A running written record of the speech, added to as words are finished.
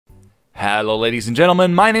Hello ladies and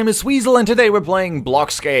gentlemen, my name is Weasel and today we're playing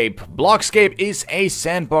Blockscape. Blockscape is a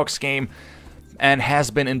sandbox game and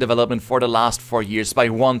has been in development for the last 4 years by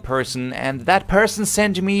one person, and that person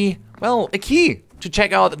sent me, well, a key to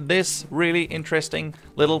check out this really interesting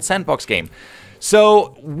little sandbox game.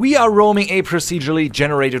 So we are roaming a procedurally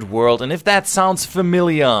generated world, and if that sounds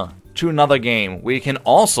familiar to another game, we can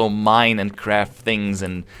also mine and craft things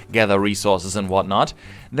and gather resources and whatnot,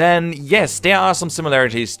 then yes, there are some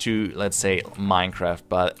similarities to, let's say, Minecraft,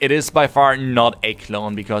 but it is by far not a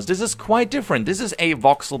clone because this is quite different. This is a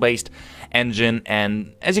voxel-based engine,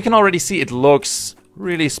 and as you can already see, it looks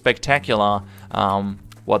really spectacular.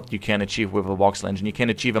 What you can achieve with a voxel engine. You can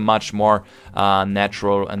achieve a much more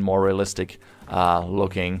natural and more realistic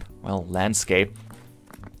looking, well, landscape.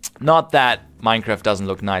 Not that Minecraft doesn't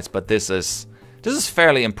look nice, but this is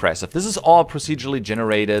fairly impressive. This is all procedurally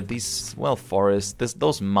generated. These, well, forests,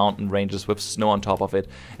 those mountain ranges with snow on top of it,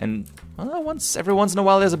 and well, every once in a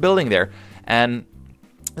while there's a building there. And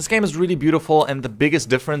this game is really beautiful, and the biggest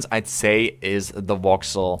difference, I'd say, is the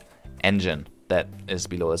voxel engine that is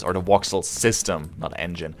below this, or the voxel system, not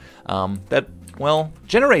engine, that, well,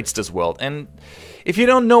 generates this world. And if you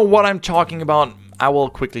don't know what I'm talking about, I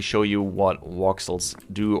will quickly show you what voxels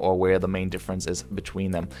do or where the main difference is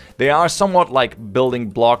between them. They are somewhat like building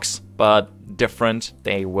blocks, but different.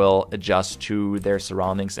 They will adjust to their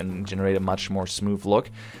surroundings and generate a much more smooth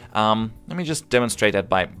look. Let me just demonstrate that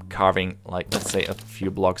by carving, like, let's say, a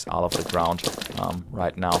few blocks out of the ground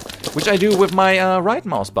right now, which I do with my right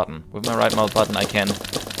mouse button. With my right mouse button, I can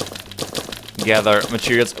gather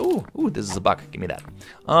materials. Ooh, this is a bug. Give me that.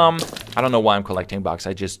 I don't know why I'm collecting bugs.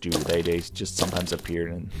 I just do. They just sometimes appear,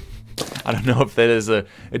 and I don't know if that is a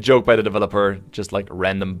joke by the developer, just like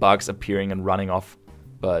random bugs appearing and running off.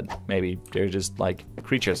 But maybe they're just like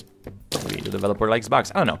creatures. Maybe the developer likes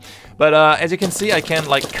bugs. I don't know. But as you can see, I can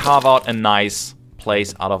like carve out a nice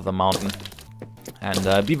place out of the mountain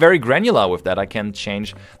and be very granular with that. I can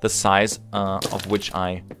change the size of which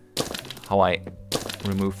how I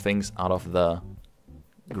remove things out of the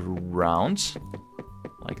ground,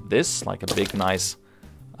 like this, like a big nice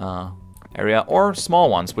area, or small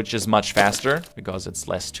ones, which is much faster because it's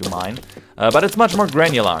less to mine, but it's much more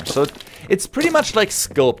granular. So it's pretty much like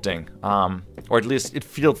sculpting, or at least it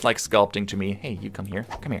feels like sculpting to me. Hey, you come here,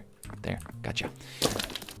 there, gotcha.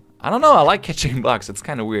 I don't know, I like catching bugs. It's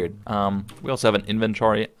kind of weird. We also have an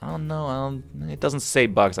inventory. Oh no, it doesn't say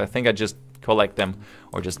bugs. I think I just collect them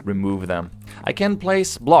or just remove them. I can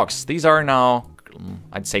place blocks. These are now,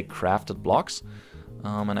 I'd say, crafted blocks,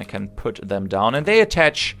 and I can put them down and they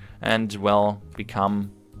attach and, well,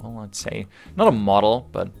 become, well, I'd say not a model,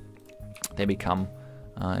 but they become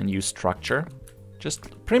a new structure.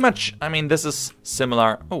 Just pretty much, I mean, this is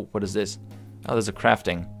similar. Oh, what is this? Oh, there's a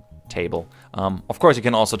crafting table. Of course, you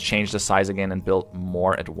can also change the size again and build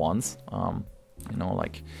more at once. You know,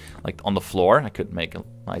 like on the floor, I could make a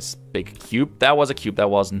nice big cube. That was a cube, that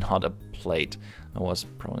was not a plate. That was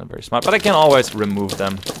probably not very smart, but I can always remove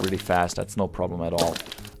them really fast. That's no problem at all.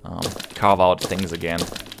 Carve out things again.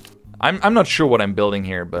 I'm not sure what I'm building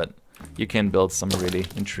here, but you can build some really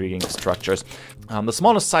intriguing structures. The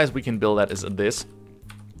smallest size we can build at is this,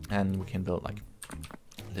 and we can build like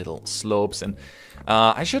little slopes. And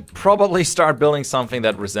I should probably start building something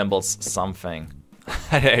that resembles something.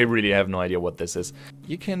 I really have no idea what this is.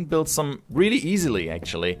 You can build some really easily,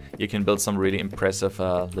 actually. You can build some really impressive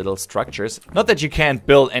little structures. Not that you can't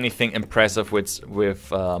build anything impressive with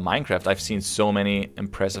Minecraft. I've seen so many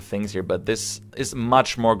impressive things here, but this is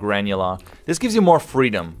much more granular. This gives you more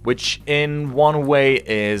freedom, which in one way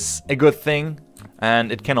is a good thing.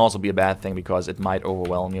 And it can also be a bad thing because it might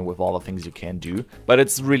overwhelm you with all the things you can do. But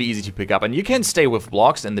it's really easy to pick up. And you can stay with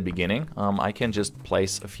blocks in the beginning. I can just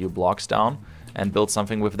place a few blocks down and build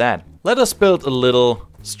something with that. Let us build a little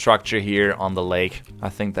structure here on the lake. I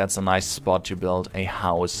think that's a nice spot to build a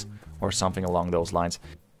house or something along those lines.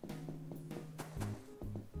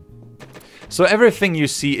 So everything you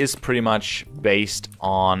see is pretty much based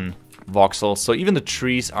on voxels. So even the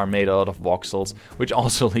trees are made out of voxels, which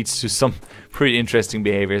also leads to some pretty interesting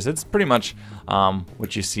behaviors. It's pretty much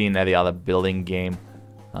what you see in every other building game.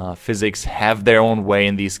 Physics have their own way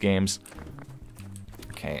in these games.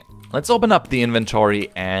 Okay. Let's open up the inventory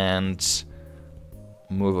and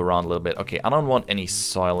move around a little bit. Okay, I don't want any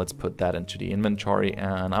soil. Let's put that into the inventory.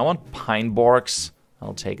 And I want pine borks.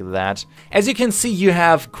 I'll take that. As you can see, you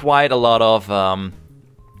have quite a lot of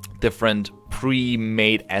different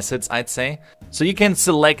pre-made assets, I'd say. So you can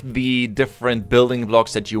select the different building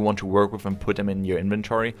blocks that you want to work with and put them in your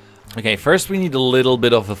inventory. Okay, first we need a little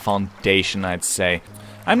bit of a foundation, I'd say.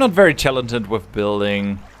 I'm not very talented with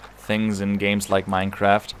building things in games like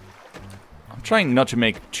Minecraft. I'm trying not to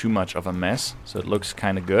make too much of a mess, so it looks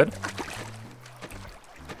kind of good.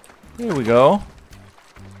 There we go.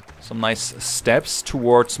 Some nice steps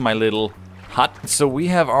towards my little hut. So we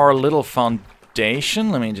have our little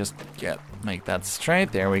foundation. Let me just make that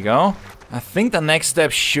straight. There we go. I think the next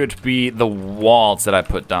step should be the walls that I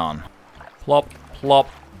put down. Plop, plop,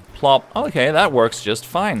 plop. Okay, that works just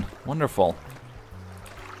fine. Wonderful.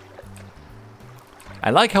 I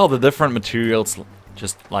like how the different materials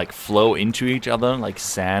just like flow into each other, like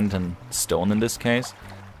sand and stone in this case.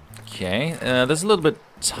 Okay, that's a little bit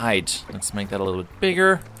tight. Let's make that a little bit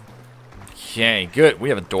bigger. Okay, good. We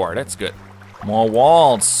have a door. That's good. More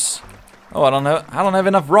walls. Oh, I don't have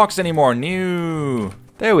enough rocks anymore. New.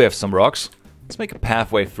 There we have some rocks. Let's make a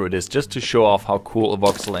pathway through this just to show off how cool a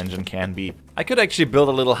voxel engine can be. I could actually build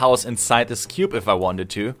a little house inside this cube if I wanted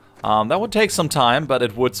to. That would take some time, but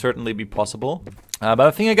it would certainly be possible. But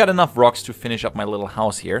I think I got enough rocks to finish up my little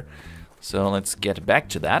house here. So let's get back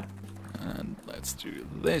to that. And let's do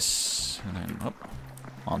this. And then up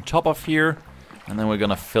on top of here. And then we're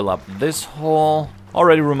gonna fill up this hole.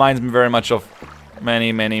 Already reminds me very much of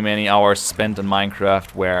many hours spent in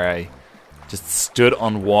Minecraft where I just stood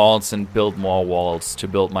on walls and built more walls to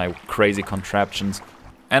build my crazy contraptions.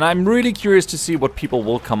 And I'm really curious to see what people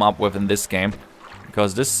will come up with in this game,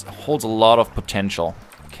 because this holds a lot of potential.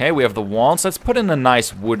 Okay, we have the walls. Let's put in a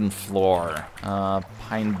nice wooden floor.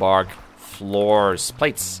 Pine bark floors,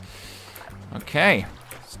 plates. Okay,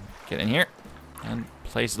 let's get in here and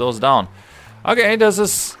place those down. Okay, this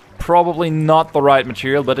is probably not the right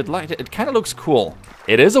material, but it kind of looks cool.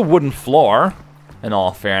 It is a wooden floor, in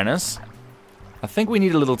all fairness. I think we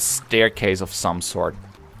need a little staircase of some sort.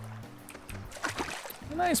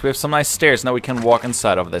 Nice, we have some nice stairs. Now we can walk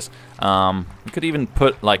inside of this. We could even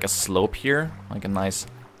put like a slope here, like a nice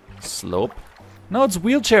slope. No, it's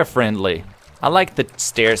wheelchair friendly. I like the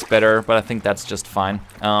stairs better, but I think that's just fine.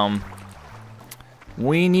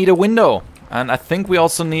 We need a window. And I think we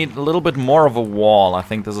also need a little bit more of a wall. I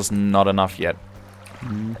think this is not enough yet.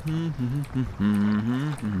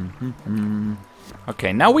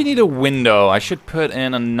 Okay, now we need a window. I should put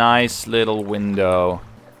in a nice little window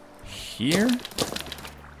here.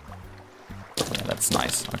 Yeah, that's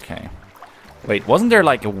nice. Okay. Wait, wasn't there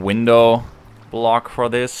like a window block for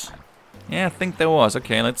this? Yeah, I think there was.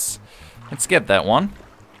 Okay, let's get that one.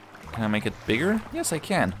 Can I make it bigger? Yes, I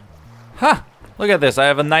can. Ha! Look at this.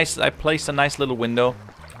 I placed a nice little window.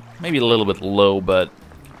 Maybe a little bit low, but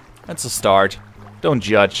that's a start. Don't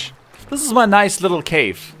judge. This is my nice little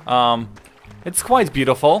cave. It's quite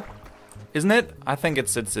beautiful, isn't it? I think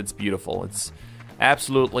it's beautiful. It's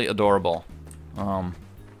absolutely adorable.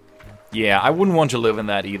 Yeah, I wouldn't want to live in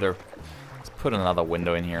that either. Let's put another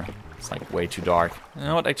window in here. It's like way too dark. You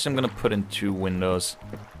know what? Actually, I'm gonna put in 2 windows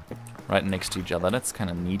right next to each other. That's kind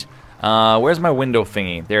of neat. Where's my window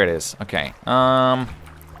thingy? There it is. Okay.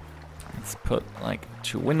 Let's put like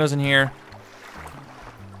 2 windows in here.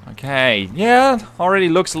 Okay. Yeah, already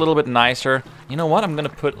looks a little bit nicer. You know what? I'm gonna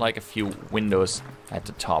put like a few windows at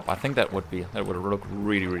the top. I think that would look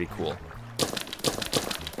really cool.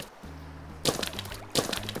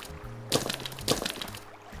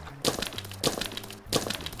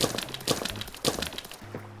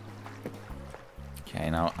 Okay,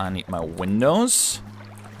 now I need my windows.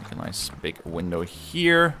 Make a nice big window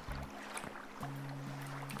here.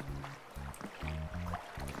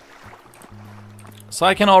 So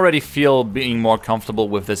I can already feel being more comfortable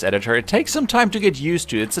with this editor. It takes some time to get used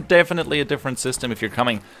to. It's definitely a different system if you're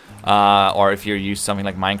coming, or if you're used to something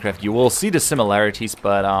like Minecraft. You will see the similarities,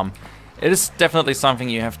 but it is definitely something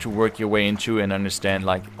you have to work your way into and understand,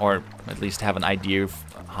 like, or at least have an idea of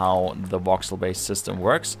how the voxel-based system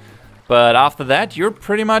works. But after that, you're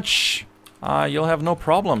pretty much, you'll have no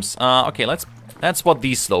problems. Okay, that's what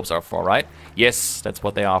these slopes are for, right? Yes, that's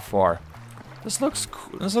what they are for. This looks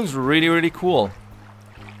really cool.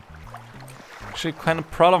 Actually kind of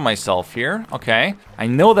proud of myself here. Okay. I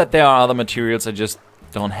know that there are other materials, I just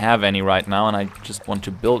don't have any right now, and I just want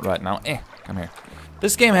to build right now. Come here.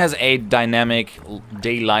 This game has a dynamic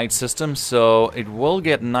daylight system, so it will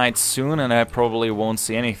get night soon, and I probably won't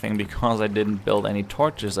see anything because I didn't build any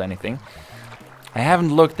torches or anything. I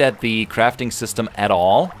haven't looked at the crafting system at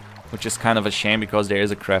all, which is kind of a shame because there is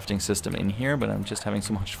a crafting system in here, but I'm just having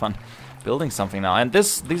so much fun building something now. And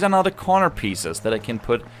these are now the corner pieces that I can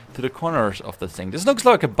put to the corners of the thing. This looks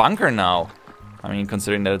like a bunker now. I mean,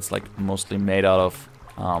 considering that it's like mostly made out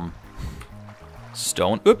of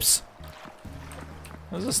stone. Oops.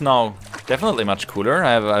 This is now definitely much cooler.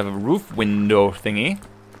 I have a roof window thingy.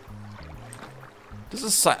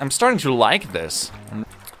 I'm starting to like this.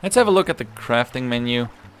 Let's have a look at the crafting menu.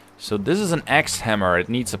 So this is an axe hammer. It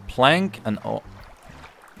needs a plank and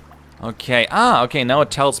okay. Ah, okay. Now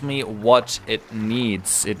it tells me what it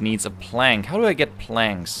needs. It needs a plank. How do I get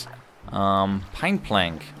planks? Pine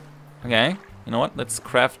plank. Okay. You know what? Let's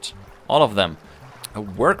craft all of them. A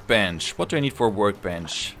workbench. What do I need for a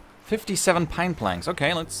workbench? 57 pine planks.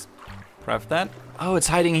 Okay, let's craft that. Oh, it's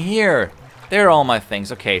hiding here. There are all my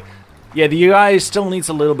things. Okay. Yeah, the UI still needs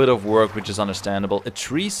a little bit of work, which is understandable. A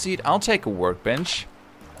tree seat. I'll take a workbench.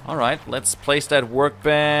 Alright, let's place that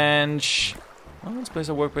workbench. Well, let's place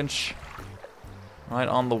a workbench right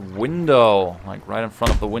on the window. Like right in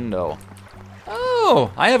front of the window.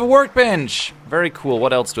 Oh, I have a workbench. Very cool.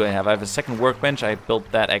 What else do I have? I have a second workbench. I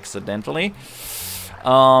built that accidentally.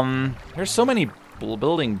 There's so many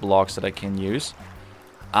building blocks that I can use.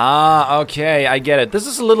 Ah, okay, I get it. This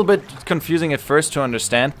is a little bit confusing at first to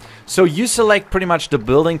understand. So you select pretty much the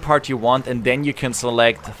building part you want, and then you can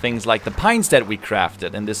select things like the pines that we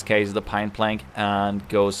crafted. In this case, the pine plank, and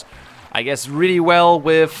goes, I guess, really well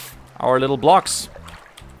with our little blocks.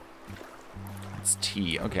 It's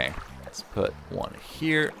T, okay. Let's put one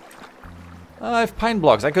here. I have pine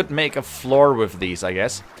blocks. I could make a floor with these, I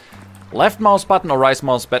guess. Left mouse button or right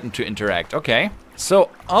mouse button to interact. Okay.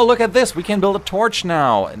 So, oh, look at this. We can build a torch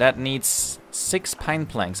now. That needs 6 pine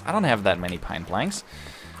planks. I don't have that many pine planks.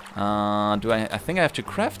 I think I have to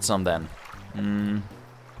craft some then.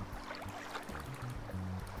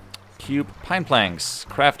 Cube pine planks.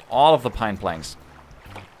 Craft all of the pine planks.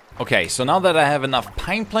 Okay, so now that I have enough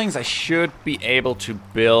pine planks, I should be able to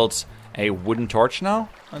build a wooden torch now.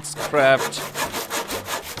 Let's craft.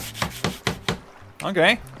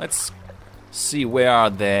 Okay, let's see, where are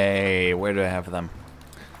they? Where do I have them?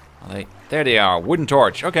 Are they? There they are. Wooden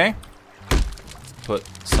torch. Okay. Let's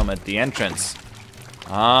put some at the entrance.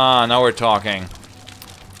 Ah, now we're talking.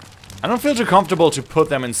 I don't feel too comfortable to put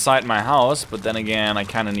them inside my house, but then again, I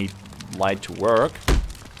kind of need light to work.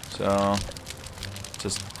 So,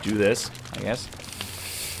 just do this, I guess.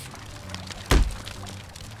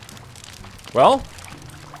 Well,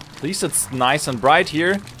 at least it's nice and bright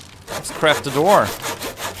here. Let's craft a door.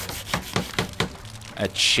 A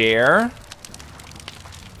chair.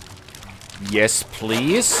 Yes,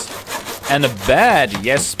 please. And a bed.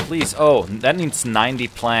 Yes, please. Oh, that needs 90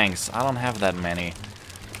 planks. I don't have that many.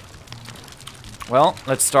 Well,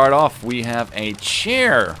 let's start off. We have a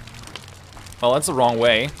chair. Well, that's the wrong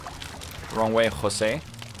way. Wrong way, Jose.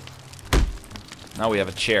 Now we have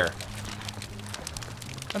a chair.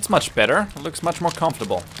 That's much better. It looks much more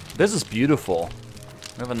comfortable. This is beautiful.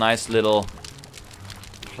 We have a nice little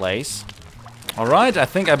place. Alright, I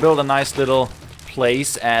think I built a nice little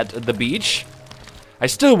place at the beach. I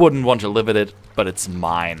still wouldn't want to live in it, but it's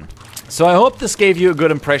mine. So I hope this gave you a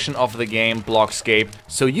good impression of the game Blockscape.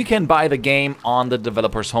 So you can buy the game on the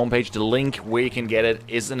developer's homepage. The link where you can get it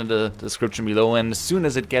is in the description below. And as soon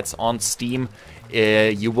as it gets on Steam,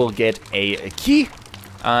 you will get a key.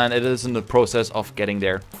 And it is in the process of getting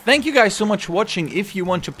there. Thank you guys so much for watching. If you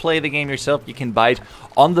want to play the game yourself, you can buy it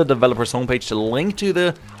on the developer's homepage. The link to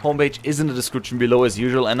the homepage is in the description below as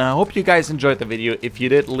usual. And I hope you guys enjoyed the video. If you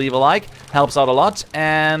did, leave a like. Helps out a lot.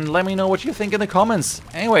 And let me know what you think in the comments.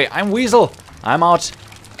 Anyway, I'm Weasel. I'm out.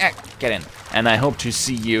 Get in. And I hope to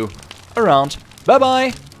see you around.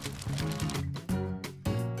 Bye-bye.